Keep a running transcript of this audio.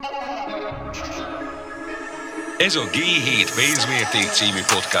Ez a G7 pénzmérték című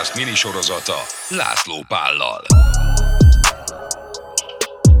podcast minisorozata László Pállal.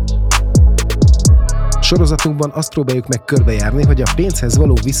 Sorozatunkban azt próbáljuk meg körbejárni, hogy a pénzhez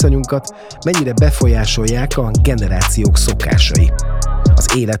való viszonyunkat mennyire befolyásolják a generációk szokásai.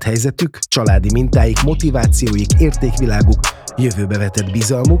 Az élethelyzetük, családi mintáik, motivációik, értékviláguk, jövőbe vetett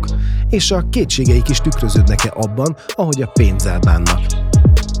bizalmuk, és a kétségeik is tükröződnek-e abban, ahogy a pénzzel bánnak.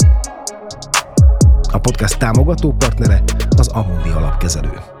 A podcast támogató partnere az Amundi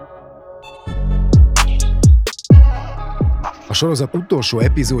alapkezelő. A sorozat utolsó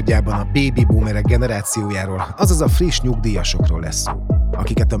epizódjában a baby boomerek generációjáról, azaz a friss nyugdíjasokról lesz szó,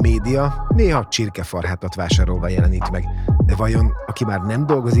 akiket a média néha csirkefarhátat vásárolva jelenít meg. De vajon, aki már nem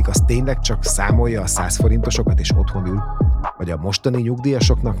dolgozik, az tényleg csak számolja a 100 forintosokat és otthon ül? Vagy a mostani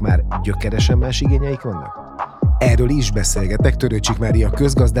nyugdíjasoknak már gyökeresen más igényeik vannak? Erről is beszélgetek Törőcsik Mária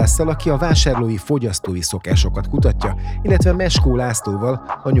közgazdásszal, aki a vásárlói fogyasztói szokásokat kutatja, illetve Meskó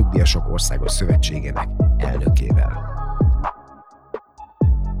Lászlóval, a Nyugdíjasok Országos Szövetségének elnökével.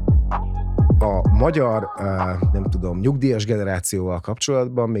 A magyar, nyugdíjas generációval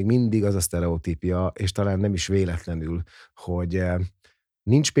kapcsolatban még mindig az a sztereotípia, és talán nem is véletlenül, hogy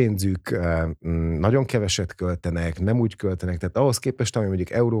nincs pénzük, nagyon keveset költenek, nem úgy költenek, tehát ahhoz képest, ami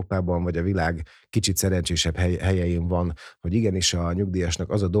mondjuk Európában vagy a világ kicsit szerencsésebb helyein van, hogy igenis a nyugdíjasnak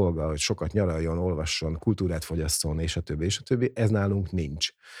az a dolga, hogy sokat nyaraljon, olvasson, kultúrát fogyasszon, és a többi, ez nálunk nincs.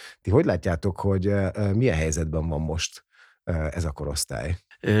 Ti hogy látjátok, hogy milyen helyzetben van most ez a korosztály?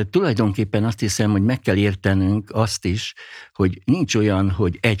 Tulajdonképpen azt hiszem, hogy meg kell értenünk azt is, hogy nincs olyan,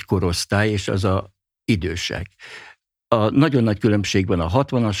 hogy egy korosztály, és az a idősek. Nagyon nagy különbség van a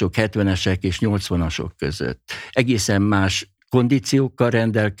 60-asok, 70-esek és 80-asok között. Egészen más kondíciókkal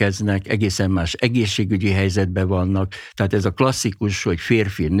rendelkeznek, egészen más egészségügyi helyzetben vannak, tehát ez a klasszikus, hogy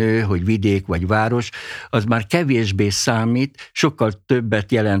férfi-nő, hogy vidék vagy város, az már kevésbé számít, sokkal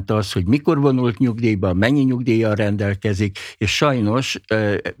többet jelent az, hogy mikor vonult nyugdíjba, mennyi nyugdíjjal rendelkezik, és sajnos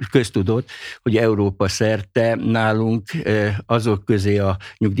köztudott, hogy Európa szerte nálunk azok közé a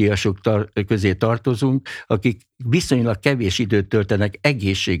nyugdíjasok közé tartozunk, akik viszonylag kevés időt töltenek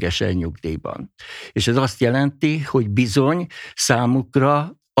egészségesen nyugdíjban. És ez azt jelenti, hogy bizony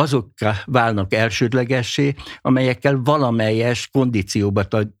számukra azokká válnak elsődlegessé, amelyekkel valamelyes kondícióba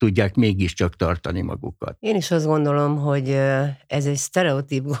tudják mégiscsak tartani magukat. Én is azt gondolom, hogy ez egy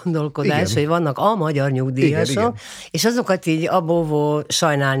sztereotíp gondolkodás, Igen. hogy vannak a magyar nyugdíjasok, Igen. és azokat így abóvó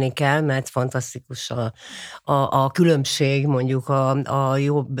sajnálni kell, mert fantasztikus a különbség mondjuk a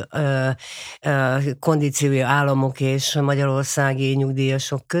jobb kondíciói államok és magyarországi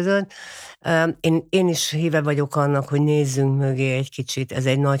nyugdíjasok között. Én is híve vagyok annak, hogy nézzünk mögé egy kicsit, ez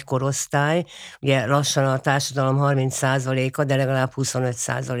egy nagy korosztály, ugye lassan a társadalom 30%-a, de legalább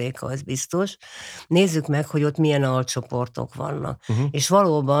 25%-a az biztos. Nézzük meg, hogy ott milyen alcsoportok vannak. És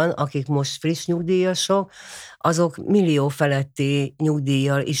valóban, akik most friss nyugdíjasok, azok millió feletti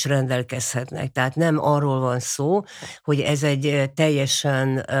nyugdíjjal is rendelkezhetnek. Tehát nem arról van szó, hogy ez egy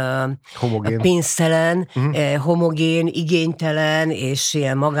teljesen pénztelen, homogén, igénytelen és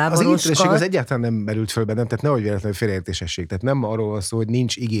ilyen magávalóskat. Az egyáltalán nem merült föl bennem, tehát nehogy véletlenül félreértésesség. Tehát nem arról van szó, hogy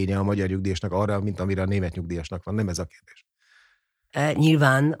nincs igénye a magyar nyugdíjasnak arra, mint amire a német nyugdíjasnak van. Nem ez a kérdés.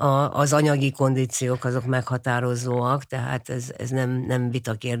 Nyilván az anyagi kondíciók azok meghatározóak, tehát ez nem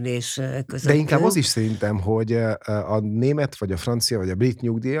vitakérdés között. De inkább az is szerintem, hogy a német, vagy a francia, vagy a brit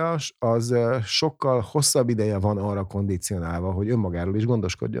nyugdíjas, az sokkal hosszabb ideje van arra kondicionálva, hogy önmagáról is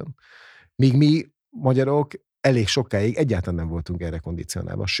gondoskodjon. Míg mi, magyarok, elég sokáig egyáltalán nem voltunk erre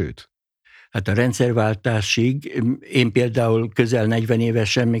kondicionálva, sőt. Hát a rendszerváltásig én például közel 40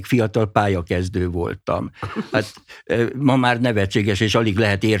 évesen még fiatal pályakezdő voltam. Hát ma már nevetséges, és alig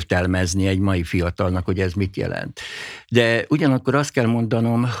lehet értelmezni egy mai fiatalnak, hogy ez mit jelent. De ugyanakkor azt kell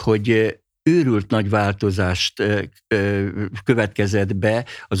mondanom, hogy őrült nagy változást következett be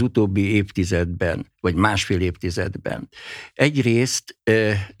az utóbbi évtizedben, vagy másfél évtizedben. Egyrészt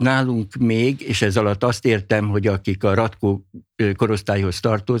nálunk még, és ez alatt azt értem, hogy akik a Ratkó korosztályhoz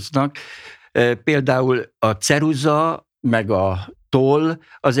tartoznak, például a ceruza, meg a toll,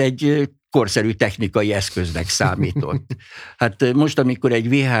 az egy korszerű technikai eszköznek számított. Hát most, amikor egy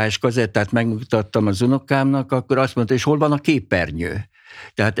VHS kazettát megmutattam az unokámnak, akkor azt mondta, és hol van a képernyő?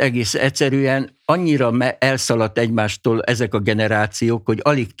 Tehát egész egyszerűen annyira elszaladt egymástól ezek a generációk, hogy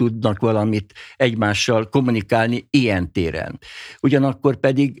alig tudnak valamit egymással kommunikálni ilyen téren. Ugyanakkor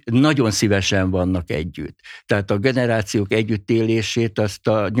pedig nagyon szívesen vannak együtt. Tehát a generációk együttélését, azt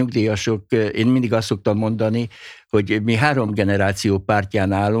a nyugdíjasok, én mindig azt szoktam mondani, hogy mi 3 generáció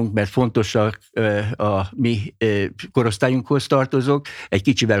pártján állunk, mert fontosak a mi korosztályunkhoz tartozók, egy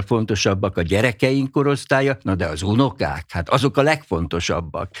kicsivel fontosabbak a gyerekeink korosztálya, na de az unokák, hát azok a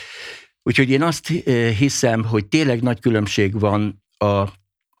legfontosabbak. Úgyhogy én azt hiszem, hogy tényleg nagy különbség van a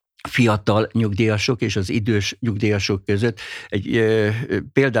fiatal nyugdíjasok és az idős nyugdíjasok között. Egy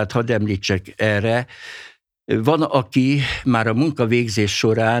példát hadd említsek erre. Van, aki már a munkavégzés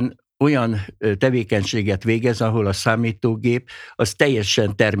során olyan tevékenységet végez, ahol a számítógép az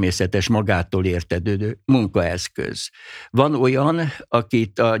teljesen természetes, magától értetődő munkaeszköz. Van olyan,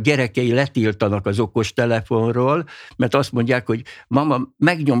 akit a gyerekei letiltanak az okostelefonról, mert azt mondják, hogy mama,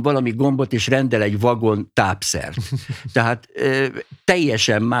 megnyom valami gombot, és rendel egy vagon tápszert. Tehát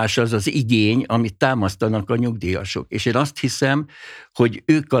teljesen más az az igény, amit támasztanak a nyugdíjasok. És én azt hiszem, hogy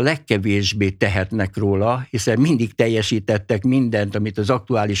ők a legkevésbé tehetnek róla, hiszen mindig teljesítettek mindent, amit az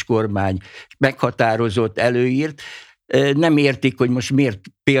aktuális kormány meghatározott, előírt. Nem értik, hogy most miért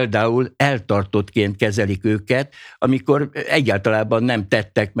például eltartottként kezelik őket, amikor egyáltalán nem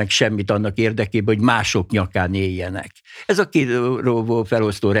tettek meg semmit annak érdekében, hogy mások nyakán éljenek. Ez a kiróvó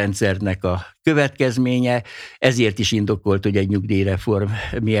felosztó rendszernek a következménye, ezért is indokolt, hogy egy nyugdíjreform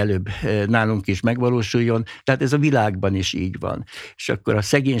mielőbb nálunk is megvalósuljon, tehát ez a világban is így van. És akkor a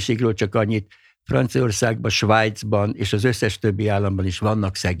szegénységről csak annyit, Franciaországban, Svájcban és az összes többi államban is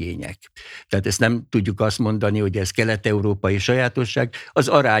vannak szegények. Tehát ezt nem tudjuk azt mondani, hogy ez kelet-európai sajátosság, az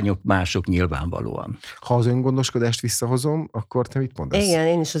arányok mások nyilvánvalóan. Ha az öngondoskodást visszahozom, akkor te mit mondasz? Igen,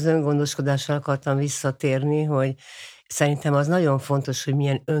 én is az öngondoskodással akartam visszatérni, hogy szerintem az nagyon fontos, hogy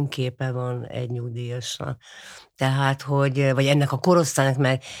milyen önképe van egy nyugdíjasnak. Tehát, vagy ennek a korosztálynak,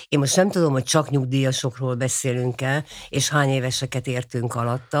 mert én most nem tudom, hogy csak nyugdíjasokról beszélünk-e, és hány éveseket értünk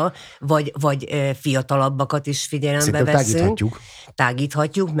alatta, vagy fiatalabbakat is figyelembe veszünk.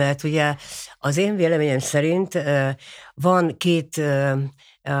 Tágíthatjuk, mert ugye az én véleményem szerint van 2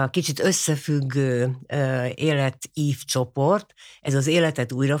 kicsit összefüggő életívcsoport, ez az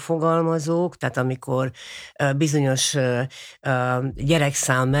életet újrafogalmazók, tehát amikor bizonyos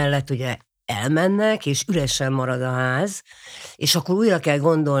gyerekszám mellett ugye elmennek, és üresen marad a ház, és akkor újra kell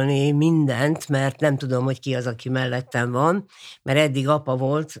gondolni mindent, mert nem tudom, hogy ki az, aki mellettem van, mert eddig apa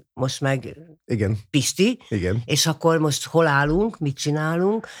volt, most meg igen. Pisti, igen. És akkor most hol állunk, mit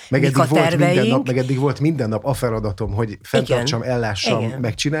csinálunk, meg mik a terveink. Meg eddig volt minden nap a feladatom, hogy fenntartsam, ellássam,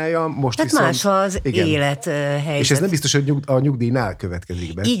 megcsináljam. Most tehát viszont, más az élethelyzet. És ez nem biztos, hogy a nyugdíjnál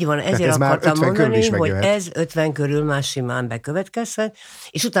következik be. Így van, ezért akartam mondani, hogy ez 50 körül már simán bekövetkezhet,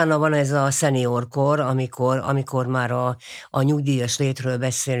 és utána van ez a szeniorkor, amikor már a nyugdíjas létről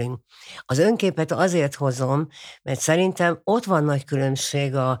beszélünk. Az önképet azért hozom, mert szerintem ott van nagy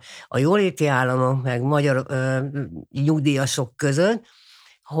különbség a jóléti államok meg magyar nyugdíjasok között,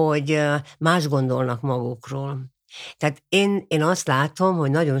 hogy más gondolnak magukról. Tehát én azt látom,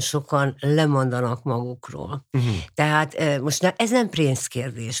 hogy nagyon sokan lemondanak magukról. Tehát most ez nem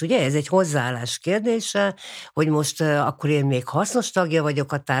pénzkérdés, ugye? Ez egy hozzáállás kérdése, hogy most akkor én még hasznos tagja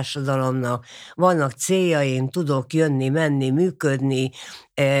vagyok a társadalomnak, vannak céljaim, tudok jönni, menni, működni,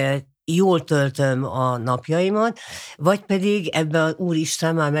 jól töltöm a napjaimat, vagy pedig ebben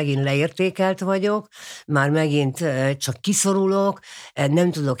úristen már megint leértékelt vagyok, már megint csak kiszorulok,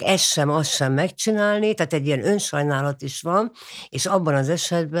 nem tudok ezt sem, azt sem megcsinálni, tehát egy ilyen önsajnálat is van, és abban az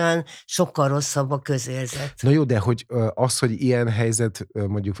esetben sokkal rosszabb a közérzet. Na jó, de hogy az, hogy ilyen helyzet,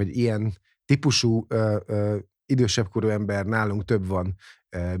 mondjuk, vagy ilyen típusú idősebb korú ember nálunk több van,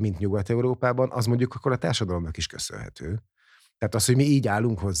 mint Nyugat-Európában, az mondjuk akkor a társadalomnak is köszönhető. Tehát az, hogy mi így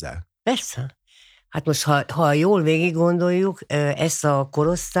állunk hozzá. Persze. Hát most, ha jól végig gondoljuk, ezt a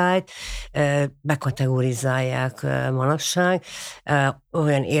korosztályt bekategorizálják manapság,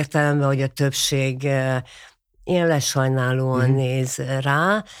 olyan értelemben, hogy a többség ilyen lesajnálóan néz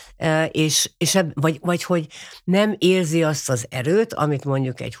rá, vagy hogy nem érzi azt az erőt, amit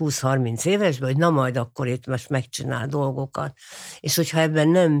mondjuk egy 20-30 évesben, hogy na majd akkor itt most megcsinál dolgokat. És hogyha ebben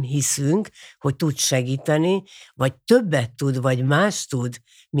nem hiszünk, hogy tud segíteni, vagy többet tud, vagy más tud,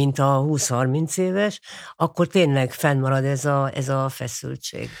 mint a 20-30 éves, akkor tényleg fennmarad ez a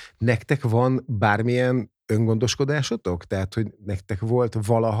feszültség. Nektek van bármilyen öngondoskodásotok? Tehát, hogy nektek volt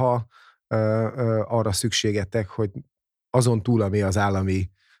valaha arra szükségetek, hogy azon túl, ami az állami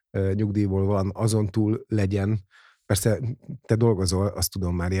nyugdíjból van, azon túl legyen. Persze te dolgozol, azt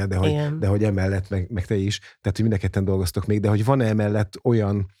tudom, Mária, de hogy emellett, meg te is, tehát hogy mind a ketten dolgoztok még, de hogy van-e emellett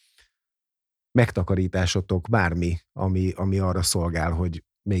olyan megtakarításotok, bármi, ami arra szolgál, hogy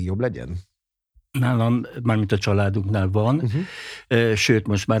még jobb legyen? Nálam, mármint a családunknál van, sőt,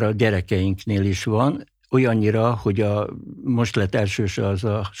 most már a gyerekeinknél is van, olyannyira, hogy most lett elsős az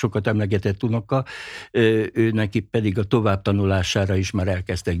a sokat emlegetett unoka, ő neki pedig a továbbtanulására is már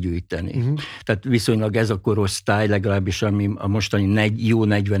elkezdtek gyűjteni. Tehát viszonylag ez a korosztály, legalábbis ami a mostani jó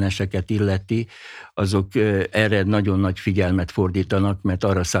 40-eseket illeti, azok erre nagyon nagy figyelmet fordítanak, mert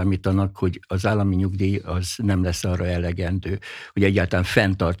arra számítanak, hogy az állami nyugdíj az nem lesz arra elegendő, hogy egyáltalán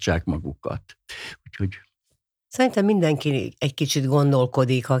fenntartsák magukat. Úgyhogy szerintem mindenki egy kicsit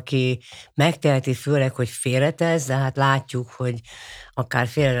gondolkodik, aki megteheti, főleg, hogy félretesz, de hát látjuk, hogy akár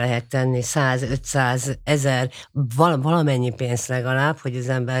félre lehet tenni 100, 500, 1000, valamennyi pénzt legalább, hogy az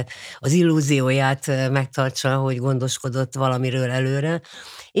ember az illúzióját megtartsa, hogy gondoskodott valamiről előre.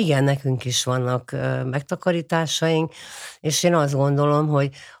 Igen, nekünk is vannak megtakarításaink, és én azt gondolom,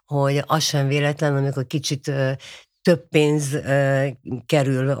 hogy az sem véletlen, amikor kicsit több pénz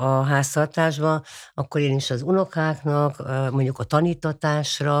kerül a háztartásba, akkor én is az unokáknak, mondjuk a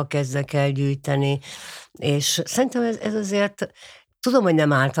tanítatásra kezdek el gyűjteni, és szerintem ez azért, tudom, hogy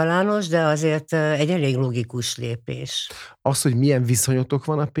nem általános, de azért egy elég logikus lépés. Az, hogy milyen viszonyotok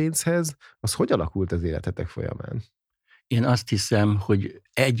van a pénzhez, az hogy alakult az életetek folyamán? Én azt hiszem, hogy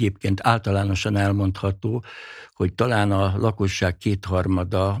egyébként általánosan elmondható, hogy talán a lakosság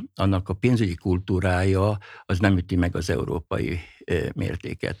 2/3 annak a pénzügyi kultúrája az nem üti meg az európai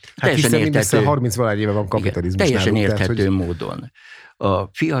mértéket. Hát hiszen 30-valahány éve van kapitalizmus. Igen, teljesen érthető módon. A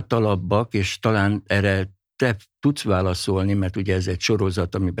fiatalabbak, és talán erre te tudsz válaszolni, mert ugye ez egy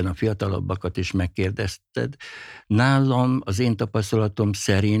sorozat, amiben a fiatalabbakat is megkérdezted. Nálam, az én tapasztalatom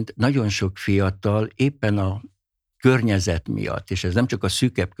szerint nagyon sok fiatal éppen a környezet miatt, és ez nem csak a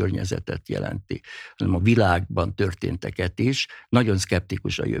szűkebb környezetet jelenti, hanem a világban történteket is, nagyon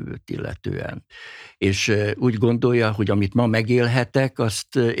szkeptikus a jövőt illetően. És úgy gondolja, hogy amit ma megélhetek,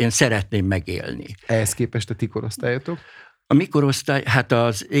 azt én szeretném megélni. Ehhez képest a ti korosztályotok? A mi korosztály, hát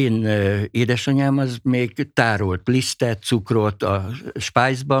az én édesanyám az még tárolt lisztet, cukrot a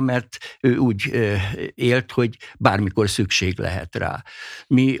spájzba, mert ő úgy élt, hogy bármikor szükség lehet rá.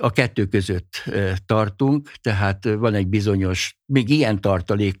 Mi a kettő között tartunk, tehát van egy bizonyos, még ilyen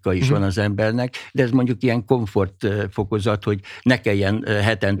tartaléka is van az embernek, de ez mondjuk ilyen komfortfokozat, hogy ne kelljen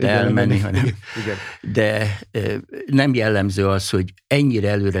hetente elmenni, hanem. De nem jellemző az, hogy ennyire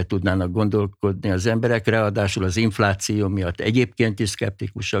előre tudnának gondolkodni az emberek, ráadásul az infláció miatt egyébként is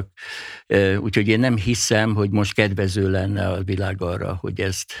szkeptikusak, úgyhogy én nem hiszem, hogy most kedvező lenne a világ arra, hogy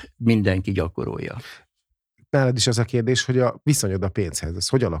ezt mindenki gyakorolja. Nálad is az a kérdés, hogy a viszonyod a pénzhez, ez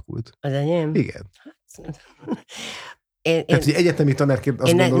hogy alakult? Az enyém? Igen. Tehát, hogy egyetemi tanárként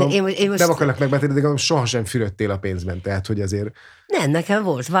azt gondolom, nem akarnak megbántani, de sohasem fürödtél a pénzben, tehát, hogy azért. Nem, nekem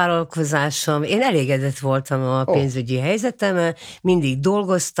volt vállalkozásom, én elégedett voltam a pénzügyi helyzetemmel, mindig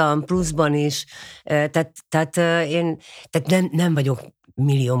dolgoztam, pluszban is, tehát nem vagyok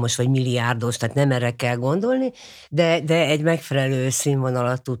milliómos vagy milliárdos, tehát nem erre kell gondolni, de egy megfelelő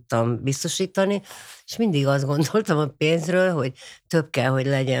színvonalat tudtam biztosítani, és mindig azt gondoltam a pénzről, hogy több kell, hogy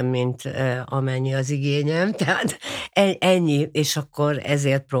legyen, mint amennyi az igényem, tehát ennyi, és akkor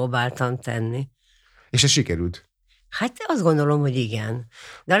ezért próbáltam tenni. És ez sikerült? Hát azt gondolom, hogy igen.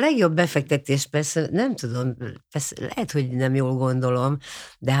 De a legjobb befektetés persze, nem tudom, persze lehet, hogy nem jól gondolom,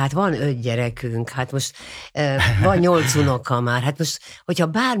 de hát van 5 gyerekünk, hát most van 8 unoka már, hát most, hogyha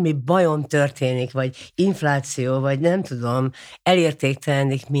bármi bajom történik, vagy infláció, vagy nem tudom,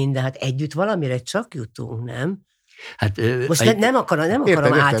 elértéktelenik minden, hát együtt valamire csak jutunk, nem? Hát, most nem akarom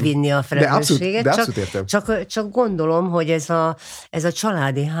értem. Átvinni a felelősséget, csak gondolom, hogy ez a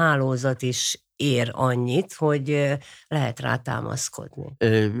családi hálózat is ér annyit, hogy lehet rá támaszkodni.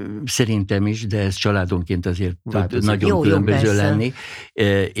 Szerintem is, de ez családonként azért tud nagyon különböző lenni.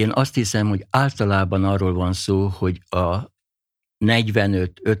 Én azt hiszem, hogy általában arról van szó, hogy a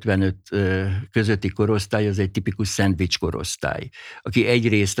 45-55 közötti korosztály az egy tipikus szendvics korosztály, aki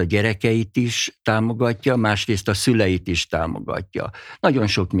egyrészt a gyerekeit is támogatja, másrészt a szüleit is támogatja. Nagyon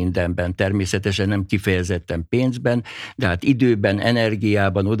sok mindenben, természetesen nem kifejezetten pénzben, de hát időben,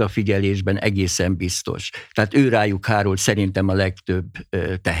 energiában, odafigyelésben egészen biztos. Tehát rájuk hárul szerintem a legtöbb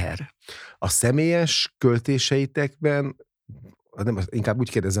teher. A személyes költéseitekben, inkább úgy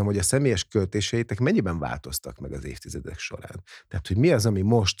kérdezem, hogy a személyes költéseitek mennyiben változtak meg az évtizedek során? Tehát, hogy mi az, ami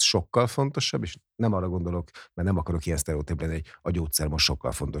most sokkal fontosabb, és nem arra gondolok, mert nem akarok ilyen sztereotíp lenni, hogy a gyógyszer most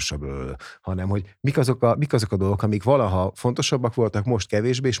sokkal fontosabb, hanem, hogy mik azok a dolgok, amik valaha fontosabbak voltak, most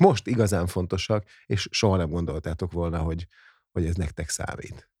kevésbé, és most igazán fontosak, és soha nem gondoltátok volna, hogy ez nektek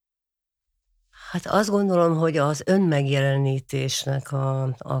számít. Hát azt gondolom, hogy az önmegjelenítésnek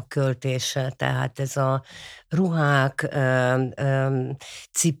a költése, tehát ez a ruhák,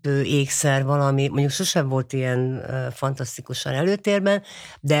 cipő, ékszer, valami, mondjuk sosem volt ilyen fantasztikusan előtérben,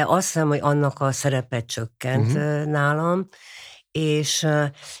 de azt hiszem, hogy annak a szerepe csökkent nálam, és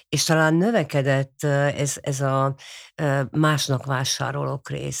talán növekedett ez a másnak vásárolok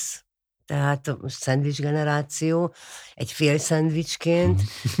rész. Tehát a szendvics generáció, egy fél szendvicsként,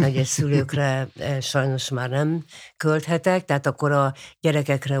 mert ugye szülőkre sajnos már nem költhetek, tehát akkor a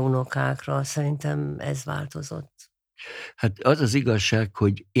gyerekekre, unokákra szerintem ez változott. Hát az az igazság,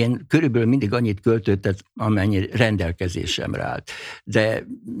 hogy én körülbelül mindig annyit költöttem, amennyi rendelkezésemre állt. De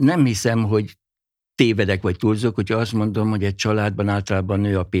nem hiszem, hogy tévedek vagy túlzok, hogyha azt mondom, hogy egy családban általában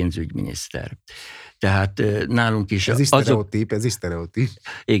nő a pénzügyminiszter. Tehát nálunk is... Ez is sztereotíp.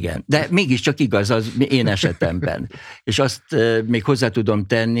 Igen, de mégiscsak igaz az én esetemben. És azt még hozzá tudom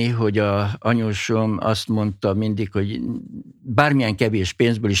tenni, hogy a anyósom azt mondta mindig, hogy bármilyen kevés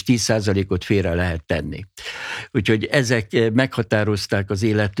pénzből is 10%-ot félre lehet tenni. Úgyhogy ezek meghatározták az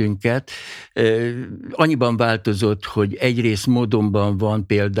életünket. Annyiban változott, hogy egyrészt módonban van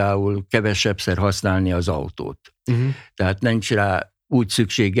például kevesebbszer használni az autót. Tehát nincs rá úgy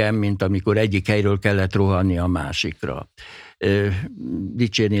szükségem, mint amikor egyik helyről kellett rohanni a másikra.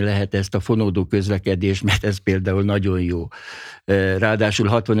 Dicsérni lehet ezt a fonódó közlekedést, mert ez például nagyon jó. Ráadásul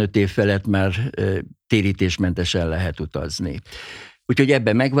 65 év felett már térítésmentesen lehet utazni. Úgyhogy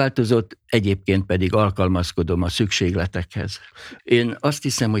ebben megváltozott, egyébként pedig alkalmazkodom a szükségletekhez. Én azt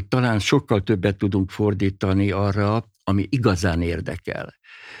hiszem, hogy talán sokkal többet tudunk fordítani arra, ami igazán érdekel.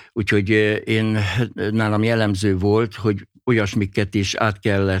 Úgyhogy nálam jellemző volt, hogy olyasmiket is át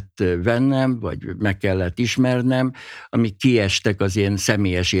kellett vennem, vagy meg kellett ismernem, amik kiestek az én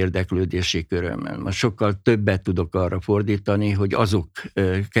személyes érdeklődési körömön. Most sokkal többet tudok arra fordítani, hogy azok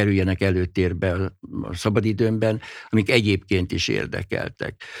kerüljenek előtérbe a szabadidőmben, amik egyébként is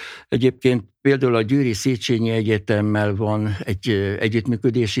érdekeltek. Egyébként például a Győri Széchenyi Egyetemmel van egy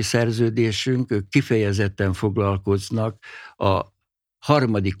együttműködési szerződésünk, ők kifejezetten foglalkoznak a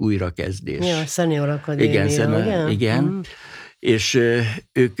harmadik újrakezdés. Ja, Senior Akadémia, igen. És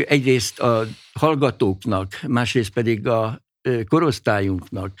ők egyrészt a hallgatóknak, másrészt pedig a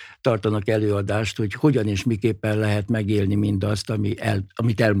korosztályunknak tartanak előadást, hogy hogyan és miképpen lehet megélni mindazt,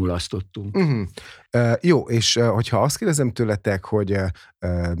 amit elmulasztottunk. Jó, és hogyha azt kérdezem tőletek, hogy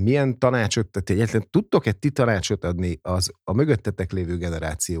milyen tanácsot, tehát egyáltalán tudtok-e ti tanácsot adni a mögöttetek lévő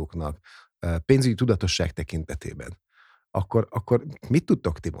generációknak pénzügyi tudatosság tekintetében? Akkor mit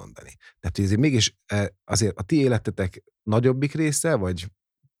tudtok ti mondani? Tehát, hogy mégis azért a ti életetek nagyobbik része, vagy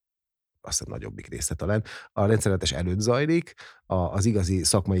azt a nagyobbik része talán, a rendszereltes előtt zajlik, az igazi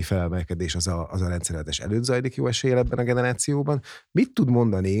szakmai felemelkedés az a rendszereltes előtt zajlik jó eséllyel ebben a generációban. Mit tud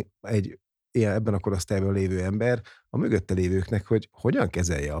mondani egy ebben a korosztályban lévő ember a mögötte lévőknek, hogy hogyan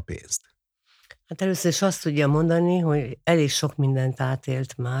kezelje a pénzt? Hát először is azt tudja mondani, hogy elég sok mindent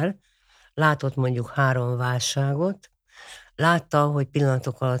átélt már, látott mondjuk 3 válságot, látta, hogy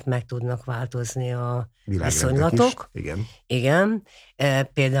pillanatok alatt meg tudnak változni a viszonylatok. Igen.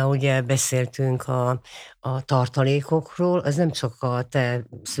 Például ugye beszéltünk a tartalékokról, az nem csak a te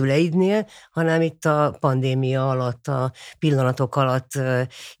szüleidnél, hanem itt a pandémia alatt, a pillanatok alatt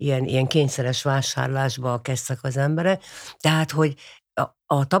ilyen kényszeres vásárlásba kezdtek az emberek. Tehát, hogy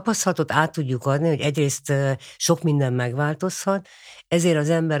a tapasztalatot át tudjuk adni, hogy egyrészt sok minden megváltozhat, ezért az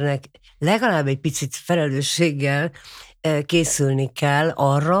embernek legalább egy picit felelősséggel készülni kell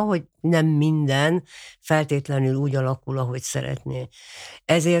arra, hogy nem minden feltétlenül úgy alakul, ahogy szeretné.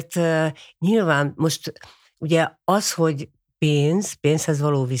 Ezért nyilván most ugye az, hogy pénzhez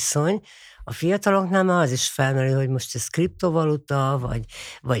való viszony, a fiataloknál már az is felmerül, hogy most ez kriptovaluta,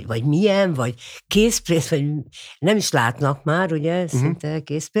 vagy milyen, vagy készpénz, vagy nem is látnak már, ugye, szinte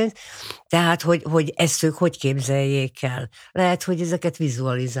készpénz. Tehát, hogy ezt ők hogy képzeljék el. Lehet, hogy ezeket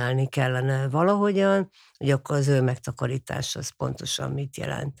vizualizálni kellene valahogyan, hogy akkor az ő megtakarítás az pontosan mit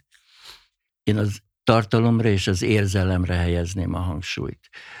jelent. Én az tartalomra és az érzelemre helyezném a hangsúlyt.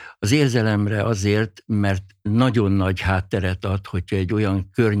 Az érzelemre azért, mert nagyon nagy hátteret ad, hogyha egy olyan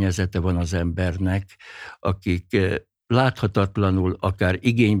környezete van az embernek, akik láthatatlanul, akár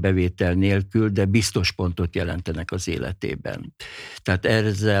igénybevétel nélkül, de biztos pontot jelentenek az életében. Tehát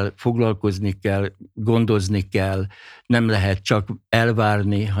ezzel foglalkozni kell, gondozni kell, nem lehet csak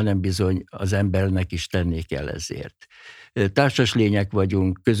elvárni, hanem bizony az embernek is tenni kell ezért. Társas lények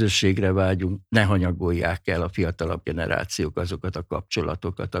vagyunk, közösségre vágyunk, ne hanyagolják el a fiatalabb generációk azokat a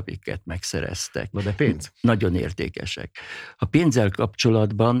kapcsolatokat, amiket megszereztek. Na de pénz? Nagyon értékesek. A pénzzel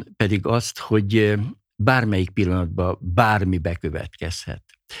kapcsolatban pedig azt, hogy bármelyik pillanatban bármi bekövetkezhet.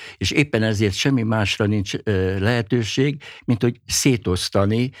 És éppen ezért semmi másra nincs lehetőség, mint hogy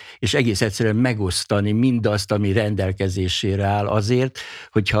szétosztani, és egész egyszerűen megosztani mindazt, ami rendelkezésére áll azért,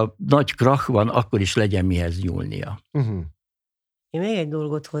 hogyha nagy krach van, akkor is legyen mihez nyúlnia. Én még egy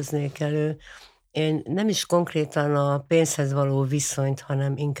dolgot hoznék elő. Én nem is konkrétan a pénzhez való viszonyt,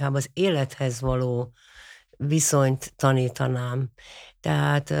 hanem inkább az élethez való viszonyt tanítanám.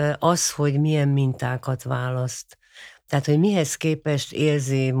 Tehát az, hogy milyen mintákat választ. Tehát, hogy mihez képest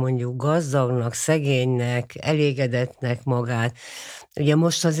érzi mondjuk gazdagnak, szegénynek, elégedettnek magát. Ugye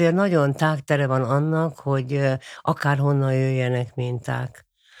most azért nagyon tágtere van annak, hogy akárhonnan jöjjenek minták.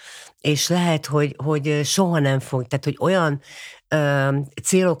 És lehet, hogy soha nem fog, tehát, hogy olyan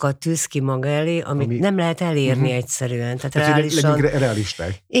célokat tűz ki maga elé, amit nem lehet elérni egyszerűen. Tehát legyünk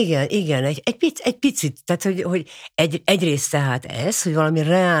realisták. Igen, egy picit, tehát hogy egyrészt tehát ez, hogy valami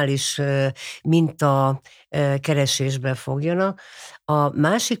reális minta keresésbe fogjanak, a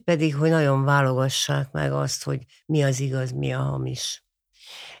másik pedig, hogy nagyon válogassák meg azt, hogy mi az igaz, mi a hamis.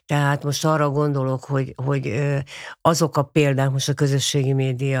 Tehát most arra gondolok, hogy azok a példák, most a közösségi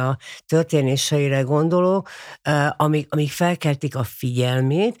média történéseire gondolok, amik felkeltik a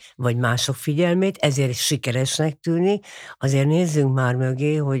figyelmét, vagy mások figyelmét, ezért sikeresnek tűnik, azért nézzünk már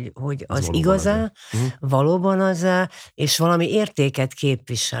mögé, hogy az igaz-e, valóban az-e, és valami értéket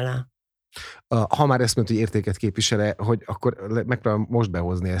képvisel-e. Ha már ezt mondta, hogy értéket képvisel, hogy akkor megpróbálom most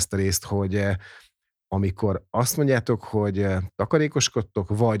behozni ezt a részt, hogy amikor azt mondjátok, hogy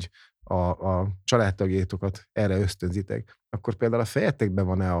takarékoskodtok, vagy a családtagjétokat erre ösztönzitek, akkor például a fejetekben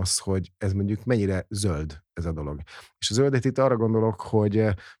van-e az, hogy ez mondjuk mennyire zöld ez a dolog. És a zöldet itt arra gondolok, hogy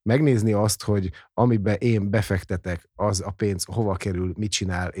megnézni azt, hogy amiben én befektetek, az a pénz hova kerül, mit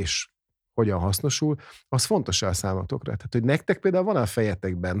csinál, és hogyan hasznosul, az fontos a számotokra. Tehát, hogy nektek például van a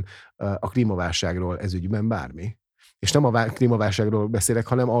fejetekben a klímaválságról ez ügyben bármi? És nem a klímaválságról beszélek,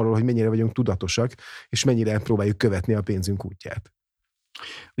 hanem arról, hogy mennyire vagyunk tudatosak, és mennyire próbáljuk követni a pénzünk útját.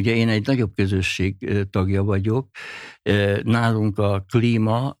 Ugye én egy nagyobb közösség tagja vagyok. Nálunk a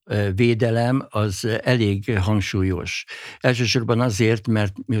klímavédelem az elég hangsúlyos. Elsősorban azért,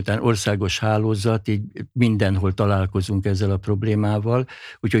 mert miután országos hálózat, így mindenhol találkozunk ezzel a problémával,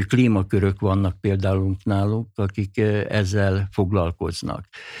 úgyhogy klímakörök vannak például nálunk, akik ezzel foglalkoznak.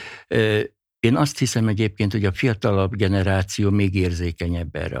 Én azt hiszem egyébként, hogy a fiatalabb generáció még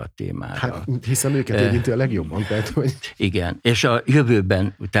érzékenyebb erre a témára. Hát, hiszen őket érinti a legjobban. Tehát, hogy... Igen, és a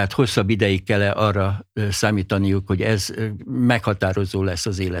jövőben, tehát hosszabb ideig kell arra számítaniuk, hogy ez meghatározó lesz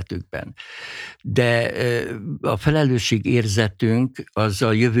az életükben. De a felelősségérzetünk az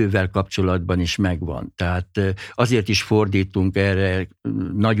a jövővel kapcsolatban is megvan. Tehát azért is fordítunk erre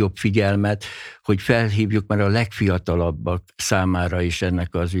nagyobb figyelmet, hogy felhívjuk már a legfiatalabbak számára is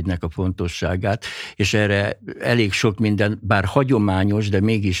ennek az ügynek a fontosságát, és erre elég sok minden, bár hagyományos, de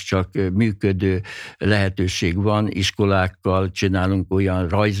mégiscsak működő lehetőség van. Iskolákkal csinálunk olyan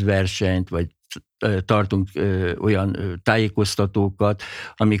rajzversenyt, vagy tartunk olyan tájékoztatókat,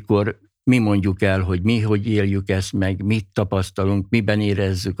 amikor mi mondjuk el, hogy mi hogy éljük ezt meg, mit tapasztalunk, miben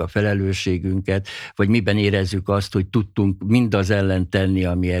érezzük a felelősségünket, vagy miben érezzük azt, hogy tudtunk mindaz ellen tenni,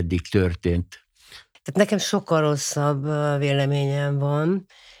 ami eddig történt. Tehát nekem sokkal rosszabb véleményem van.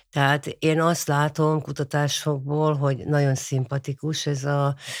 Tehát én azt látom kutatásokból, hogy nagyon szimpatikus ez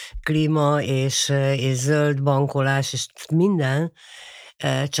a klíma és zöld bankolás, és minden,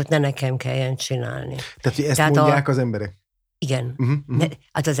 csak ne nekem kelljen csinálni. Tehát ezt mondják az emberek? Igen.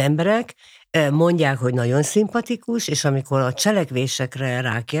 Hát az emberek mondják, hogy nagyon szimpatikus, és amikor a cselekvésekre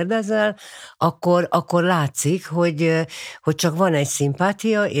rákérdezel, akkor látszik, hogy csak van egy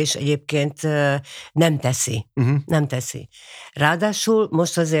szimpátia, és egyébként nem teszi. Nem teszi. Ráadásul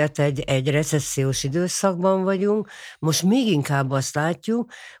most azért egy recessziós időszakban vagyunk, most még inkább azt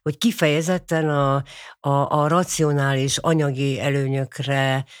látjuk, hogy kifejezetten a racionális anyagi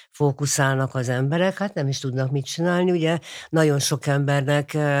előnyökre fókuszálnak az emberek, hát nem is tudnak mit csinálni, ugye nagyon sok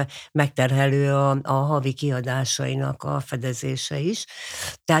embernek megterhelő a havi kiadásainak a fedezése is.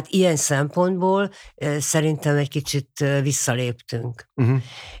 Tehát ilyen szempontból szerintem egy kicsit visszaléptünk.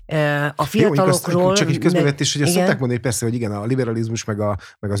 A fiatalokról... Jó, csak így közbevetés, hogy azt szokták mondani, persze, hogy igen, a liberalizmus meg a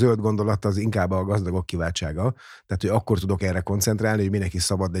zöld gondolat az inkább a gazdagok kiváltsága. Tehát, hogy akkor tudok erre koncentrálni, hogy mindenki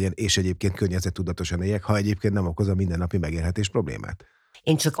szabad legyen, és egyébként környezettudatosan éljek, ha egyébként nem okoz a mindennapi megélhetés problémát.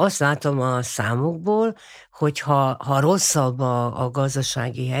 Én csak azt látom a számokból, hogy ha rosszabb a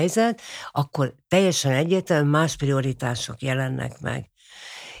gazdasági helyzet, akkor teljesen egyértelműen más prioritások jelennek meg.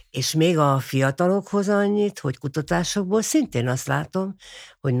 És még a fiatalokhoz annyit, hogy kutatásokból szintén azt látom,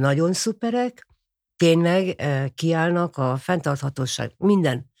 hogy nagyon szuperek, tényleg kiállnak a fenntarthatóság,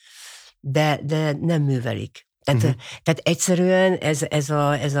 minden de nem művelik. Tehát egyszerűen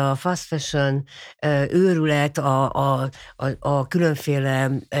ez a fast fashion őrület a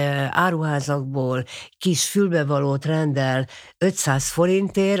különféle áruházakból kis fülbevalót rendel 500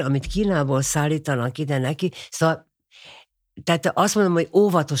 forintért, amit Kínából szállítanak ide neki, szóval tehát azt mondom, hogy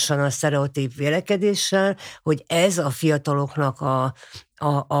óvatosan a sztereotíp vélekedéssel, hogy ez a fiataloknak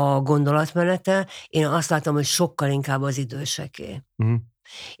a gondolatmenete, én azt látom, hogy sokkal inkább az időseké.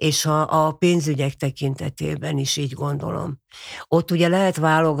 És a pénzügyek tekintetében is így gondolom. Ott ugye lehet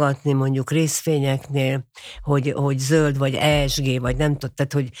válogatni mondjuk részvényeknél, hogy zöld, vagy ESG, vagy nem tudom,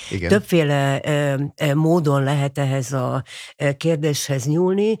 tehát hogy igen, többféle módon lehet ehhez a kérdéshez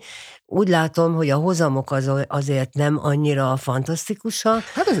nyúlni. Úgy látom, hogy a hozamok azért nem annyira fantasztikusak.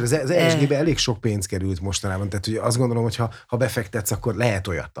 Hát azért az ESG-be elég sok pénz került mostanában, tehát hogy azt gondolom, hogy ha befektetsz, akkor lehet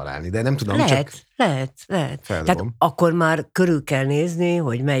olyat találni, de nem tudom, Lehet. Tehát akkor már körül kell nézni,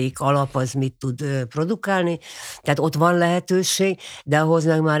 hogy melyik alap az mit tud produkálni, tehát ott van lehetőség, de ahhoz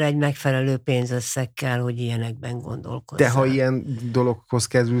meg már egy megfelelő pénzösszeg kell, hogy ilyenekben gondolkozzál. De ha ilyen dologhoz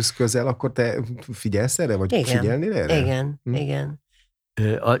kerülsz közel, akkor te figyelsz erre, vagy figyelnél erre? Igen.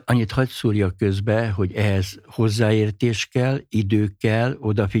 Annyit hadd szúrjak közbe, hogy ehhez hozzáértés kell, idő kell,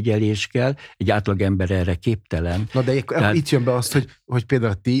 odafigyelés kell, egy átlagember erre képtelen. Na de tehát... itt jön be azt, hogy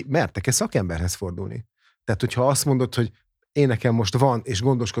például ti mertek-e szakemberhez fordulni? Tehát, hogyha azt mondod, hogy én nekem most van, és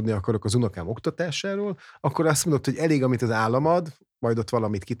gondoskodni akarok az unokám oktatásáról, akkor azt mondod, hogy elég, amit az állam ad, majd ott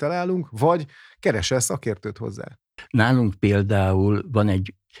valamit kitalálunk, vagy keresel szakértőt hozzá. Nálunk például van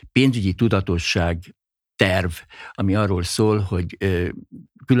egy pénzügyi tudatosság terv, ami arról szól, hogy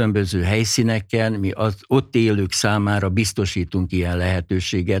különböző helyszíneken mi az ott élők számára biztosítunk ilyen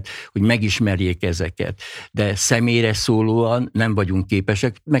lehetőséget, hogy megismerjék ezeket. De személyre szólóan nem vagyunk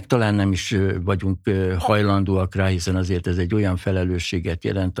képesek, meg talán nem is vagyunk hajlandóak rá, hiszen azért ez egy olyan felelősséget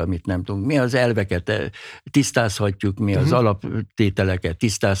jelent, amit nem tudunk. Mi az elveket tisztázhatjuk, mi az alaptételeket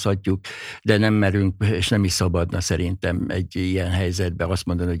tisztázhatjuk, de nem merünk, és nem is szabadna szerintem egy ilyen helyzetben azt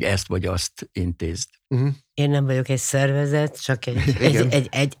mondani, hogy ezt vagy azt intézd. Én nem vagyok egy szervezet, csak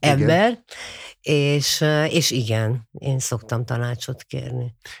egy ember, és igen, én szoktam tanácsot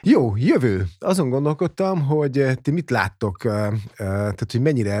kérni. Jó, jövő. Azon gondolkodtam, hogy ti mit láttok, tehát hogy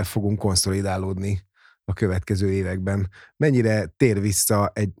mennyire fogunk konszolidálódni a következő években. Mennyire tér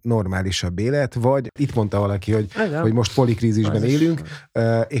vissza egy normálisabb élet, vagy itt mondta valaki, hogy most polikrízisben élünk,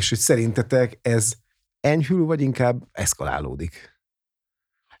 és hogy szerintetek ez enyhül, vagy inkább eszkalálódik?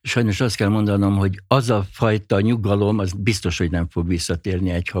 Sajnos azt kell mondanom, hogy az a fajta nyugalom, az biztos, hogy nem fog visszatérni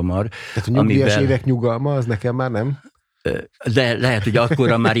egyhamar. Tehát a nyugdíjas évek nyugalma, az nekem már nem? De lehet, hogy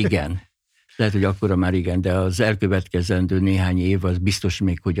akkora már igen. De az elkövetkezendő néhány év az biztos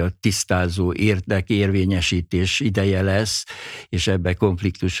még, hogy a tisztázó érdekérvényesítés ideje lesz, és ebben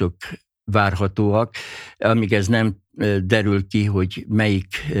konfliktusok várhatóak, amíg ez nem derül ki, hogy melyik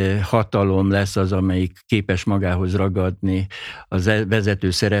hatalom lesz az, amelyik képes magához ragadni az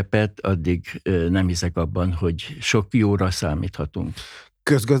vezető szerepet, addig nem hiszek abban, hogy sok jóra számíthatunk.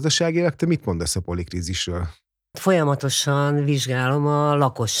 Közgazdaságilag te mit mondasz a polikrízisről? Folyamatosan vizsgálom a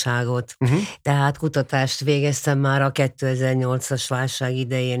lakosságot. Tehát kutatást végeztem már a 2008-as válság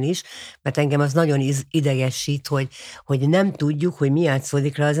idején is, mert engem az nagyon idegesít, hogy nem tudjuk, hogy mi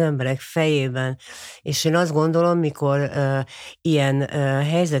játszódik le az emberek fejében. És én azt gondolom, mikor ilyen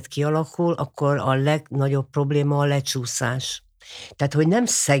helyzet kialakul, akkor a legnagyobb probléma a lecsúszás. Tehát, hogy nem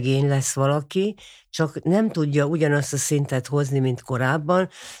szegény lesz valaki, csak nem tudja ugyanazt a szintet hozni, mint korábban,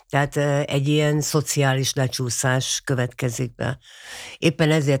 tehát egy ilyen szociális lecsúszás következik be.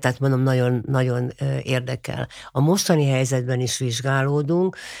 Éppen ezért, tehát mondom, nagyon, nagyon érdekel. A mostani helyzetben is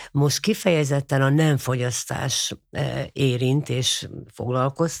vizsgálódunk, most kifejezetten a nem fogyasztás érint és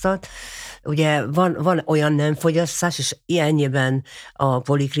foglalkoztat. Ugye van olyan nem fogyasztás, és ennyiben a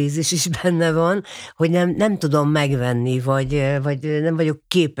polikrízis is benne van, hogy nem tudom megvenni, vagy nem vagyok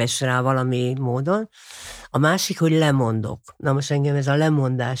képes rá valami módon. A másik, hogy lemondok. Na most engem ez a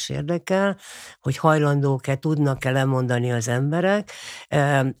lemondás érdekel, hogy hajlandók-e, tudnak-e lemondani az emberek,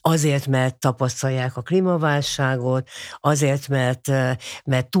 azért, mert tapasztalják a klímaválságot, azért,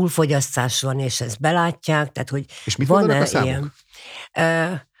 mert túlfogyasztás van, és ezt belátják, tehát hogy és mit mondanak a számok? Ilyen.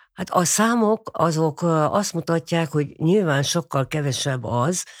 Hát a számok azok azt mutatják, hogy nyilván sokkal kevesebb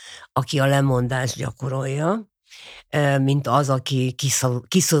az, aki a lemondást gyakorolja, mint az, aki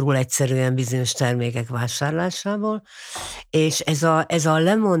kiszorul egyszerűen bizonyos termékek vásárlásából, és ez a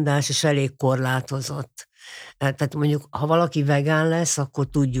lemondás is elég korlátozott. Tehát mondjuk, ha valaki vegán lesz, akkor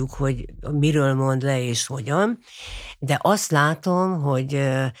tudjuk, hogy miről mond le és hogyan, de azt látom, hogy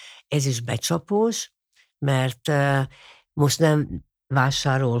ez is becsapós, mert most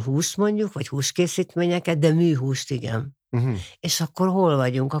vásárol húst mondjuk, vagy húskészítményeket, de műhúst igen. És akkor hol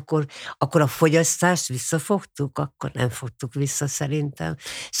vagyunk? Akkor a fogyasztást visszafogtuk? Akkor nem fogtuk vissza szerintem.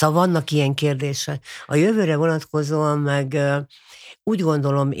 Szóval vannak ilyen kérdések. A jövőre vonatkozóan meg úgy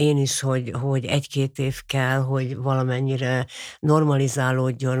gondolom én is, hogy 1-2 év kell, hogy valamennyire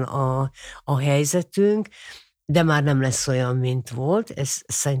normalizálódjon a helyzetünk, de már nem lesz olyan, mint volt, ez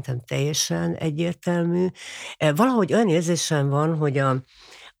szerintem teljesen egyértelmű. Valahogy olyan érzésem van, hogy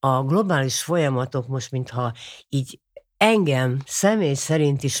a globális folyamatok most mintha így engem személy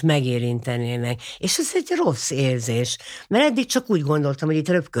szerint is megérintenének. És ez egy rossz érzés, mert eddig csak úgy gondoltam, hogy itt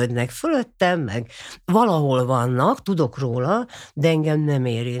röpködnek fölöttem, meg valahol vannak, tudok róla, de engem nem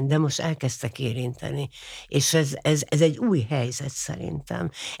érint, de most elkezdtek érinteni. És ez egy új helyzet szerintem.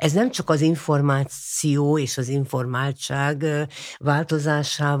 Ez nem csak az információ és az informáltság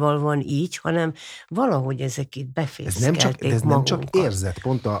változásával van így, hanem valahogy ezek itt befészkelték ez nem csak magunkat. érzet,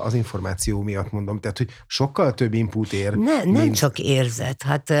 pont az információ miatt mondom, tehát hogy sokkal több input ér. Nem csak érzet,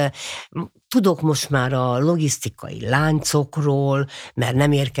 hát tudok most már a logisztikai láncokról, mert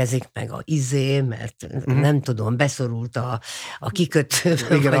nem érkezik meg mert nem tudom, beszorult a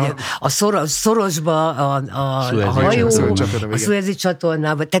kikötőbe, vagy a szorosba a hajó, a Szuezi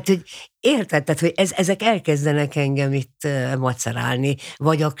csatornába, tehát hogy érted, tehát, hogy ezek elkezdenek engem itt macerálni,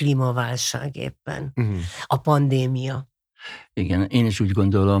 vagy a klímaválság éppen, a pandémia. Igen, én is úgy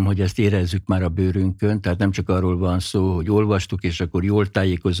gondolom, hogy ezt érezzük már a bőrünkön, tehát nem csak arról van szó, hogy olvastuk, és akkor jól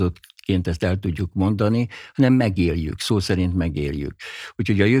tájékozottként ezt el tudjuk mondani, hanem megéljük, szó szerint megéljük.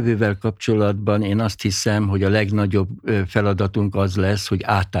 Úgyhogy a jövővel kapcsolatban én azt hiszem, hogy a legnagyobb feladatunk az lesz, hogy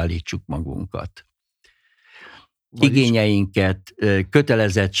átállítsuk magunkat. Igényeinket,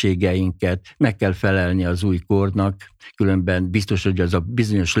 kötelezettségeinket meg kell felelni az új kornak, különben biztos, hogy az a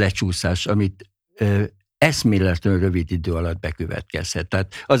bizonyos lecsúszás, amit eszméletlenül rövid idő alatt bekövetkezhet.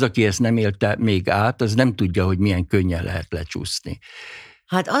 Tehát az, aki ezt nem élte még át, az nem tudja, hogy milyen könnyen lehet lecsúszni.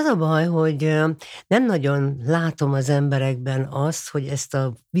 Hát az a baj, hogy nem nagyon látom az emberekben azt, hogy ezt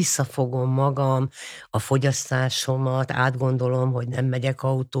visszafogom magam, a fogyasztásomat, átgondolom, hogy nem megyek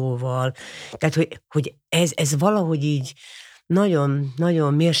autóval. Tehát, hogy ez valahogy így nagyon,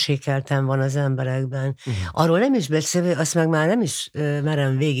 nagyon mérsékelten van az emberekben. Arról nem is beszélve, azt meg már nem is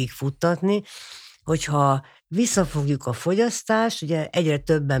merem végigfuttatni, hogyha visszafogjuk a fogyasztást, ugye egyre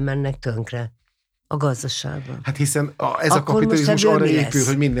többen mennek tönkre a gazdaságban. Hát hiszen ez a kapitalizmus arra épül,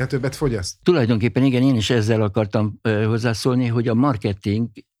 hogy minél többet fogyaszt. Tulajdonképpen igen, én is ezzel akartam hozzászólni, hogy a marketing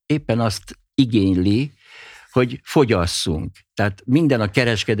éppen azt igényli, hogy fogyasszunk. Tehát minden a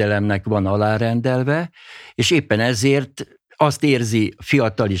kereskedelemnek van alárendelve, és éppen ezért azt érzi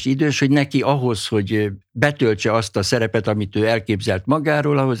fiatal és idős, hogy neki ahhoz, hogy betöltse azt a szerepet, amit ő elképzelt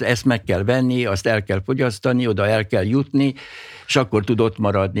magáról, ahhoz ezt meg kell venni, azt el kell fogyasztani, oda el kell jutni, és akkor tud ott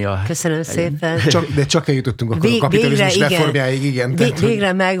maradni. Köszönöm szépen. De csak eljutottunk akkor a kapitalizmus reformjáig, igen.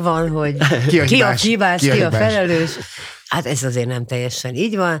 Végre megvan, hogy ki a hibás, ki a felelős. Hát ez azért nem teljesen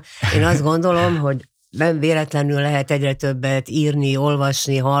így van. Én azt gondolom, hogy nem véletlenül lehet egyre többet írni,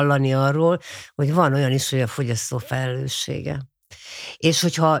 olvasni, hallani arról, hogy van olyan is, hogy a fogyasztó felelőssége. És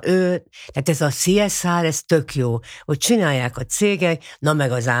hogyha tehát ez a CSR, ez tök jó, hogy csinálják a cégek, na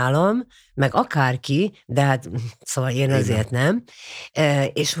meg az állam, meg akárki, de hát szóval én azért nem.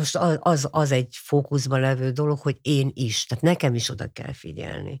 És most az egy fókuszban levő dolog, hogy én is, tehát nekem is oda kell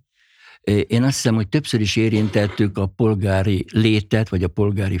figyelni. Én azt hiszem, hogy többször is érintettük a polgári létet, vagy a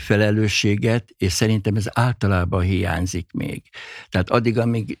polgári felelősséget, és szerintem ez általában hiányzik még. Tehát addig,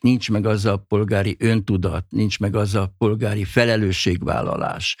 amíg nincs meg az a polgári öntudat, nincs meg az a polgári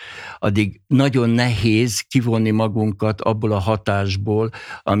felelősségvállalás, addig nagyon nehéz kivonni magunkat abból a hatásból,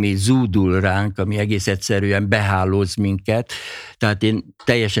 ami zúdul ránk, ami egész egyszerűen behálóz minket. Tehát én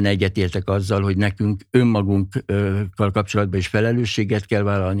teljesen egyetértek azzal, hogy nekünk önmagunkkal kapcsolatban is felelősséget kell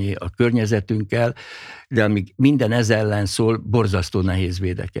vállalni, a környezetünkkel, de amíg minden ez ellen szól, borzasztó nehéz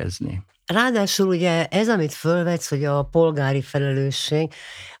védekezni. Ráadásul ugye ez, amit fölvetsz, hogy a polgári felelősség,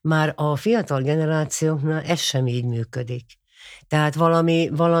 már a fiatal generációknál ez sem így működik. Tehát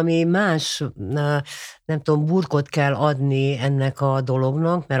valami más, nem tudom, burkot kell adni ennek a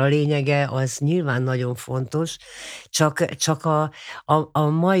dolognak, mert a lényege az nyilván nagyon fontos, csak a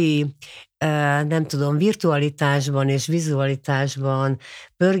mai, nem tudom, virtualitásban és vizualitásban,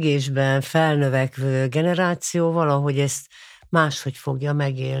 pörgésben felnövekvő generáció valahogy ezt máshogy fogja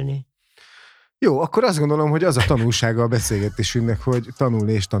megélni. Jó, akkor azt gondolom, hogy az a tanulsága a beszélgetésünknek, hogy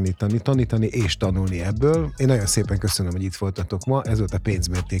tanulni és tanítani és tanulni ebből. Én nagyon szépen köszönöm, hogy itt voltatok ma. Ez volt a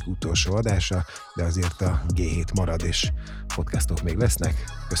Pénzmérték utolsó adása, de azért a G7 marad, és podcastok még lesznek.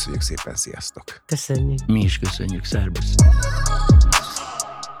 Köszönjük szépen, sziasztok! Köszönjük! Mi is köszönjük, szervusz!